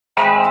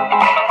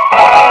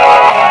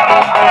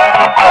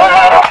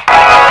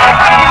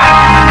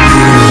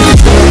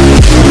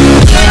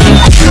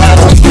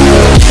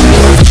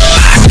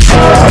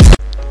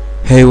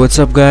Hey, what's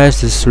up guys,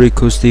 this is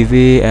Rikus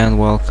TV and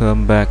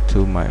welcome back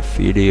to my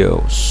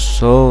video.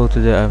 So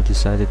today I've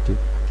decided to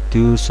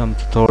do some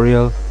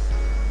tutorial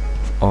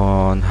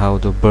on how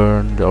to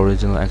burn the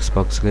original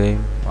Xbox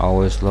game. I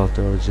always love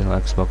the original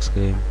Xbox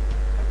game.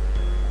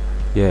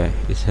 Yeah,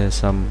 it has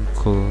some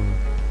cool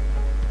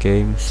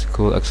games,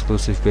 cool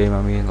exclusive game,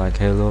 I mean, like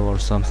Halo or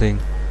something.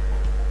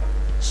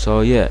 So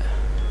yeah,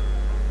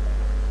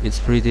 it's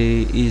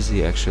pretty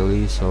easy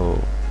actually. So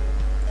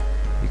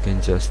you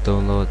can just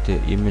download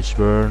the image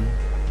burn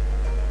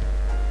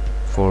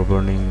for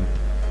burning.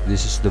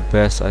 This is the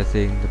best, I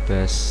think, the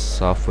best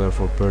software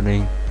for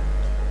burning.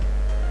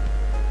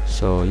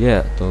 So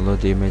yeah, download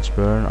the image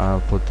burn.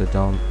 I'll put the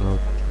download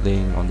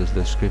link on the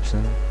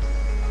description.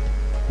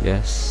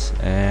 Yes,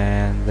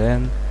 and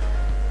then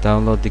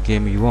download the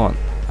game you want.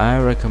 I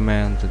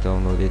recommend to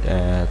download it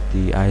at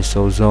the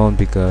ISO zone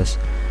because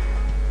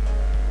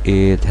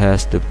it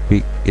has the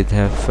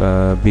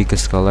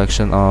biggest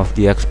collection of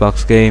the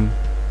Xbox game.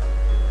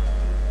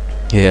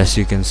 Yes,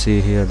 you can see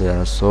here there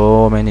are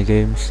so many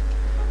games.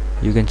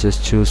 You can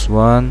just choose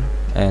one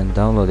and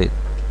download it.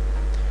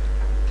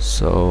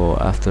 So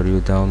after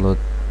you download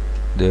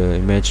the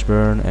image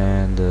burn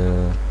and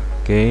the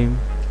game,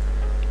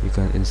 you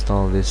can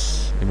install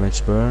this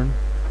image burn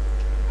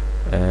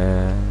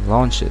and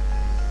launch it.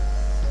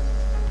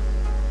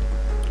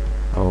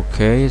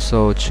 Okay,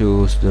 so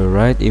choose the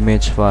right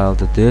image file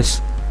to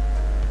disk,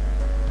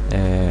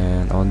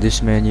 and on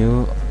this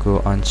menu go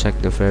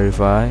uncheck the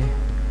verify.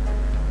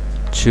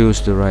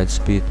 Choose the right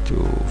speed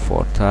to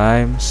 4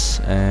 times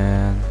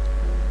and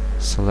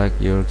select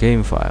your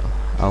game file.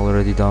 I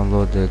already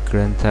download the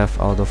Grand Theft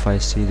Auto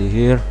Vice City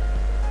here,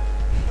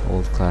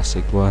 old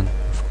classic one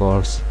of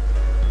course.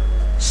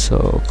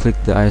 So click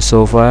the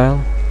ISO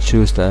file,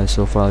 choose the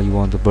ISO file you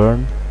want to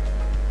burn,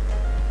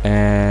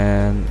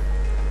 and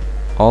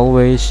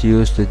always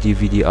use the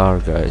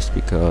DVD-R guys,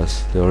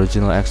 because the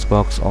original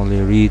Xbox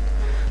only read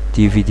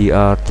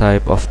DVD-R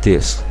type of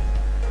disk.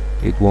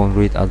 It won't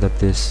read other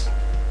disk.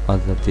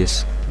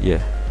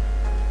 Yeah,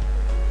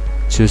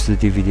 choose the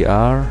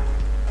DVD-R.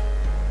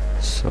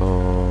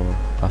 So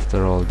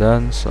after all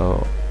done,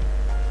 so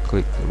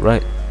click the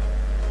right,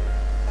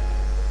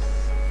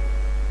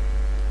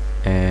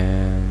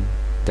 and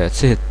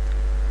that's it.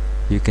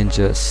 You can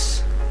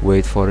just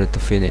wait for it to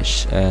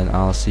finish, and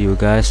I'll see you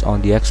guys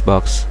on the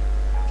Xbox.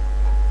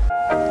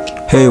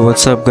 Hey,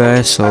 what's up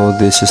guys, so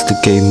this is the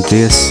game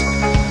disc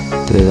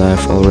that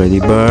I've already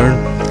burned,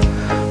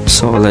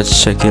 so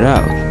let's check it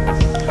out.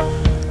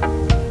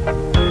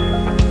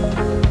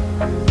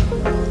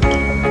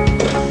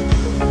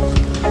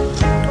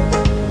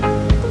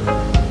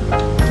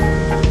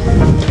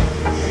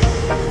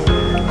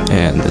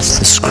 And that's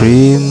the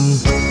screen.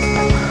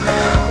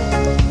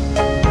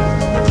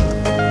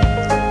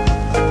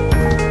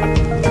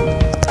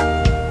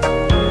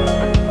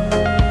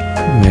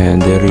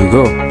 And there you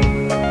go.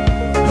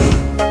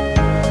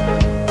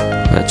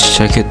 Let's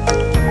check it.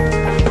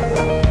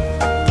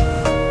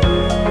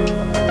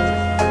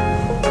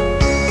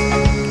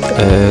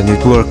 And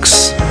it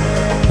works.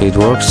 It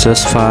works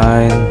just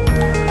fine.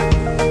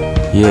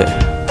 Yeah.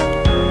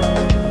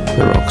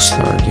 The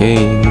Rockstar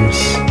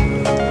Games.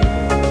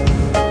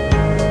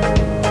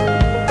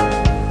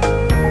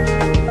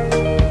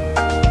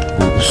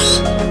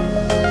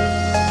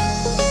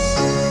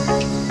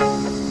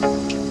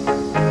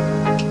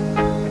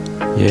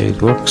 Yeah,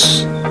 it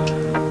works.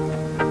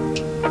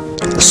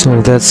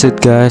 So that's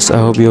it guys, I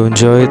hope you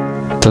enjoyed.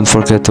 Don't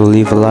forget to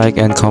leave a like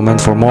and comment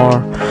for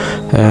more,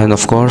 and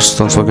of course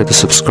don't forget to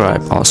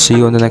subscribe. I'll see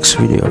you on the next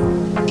video.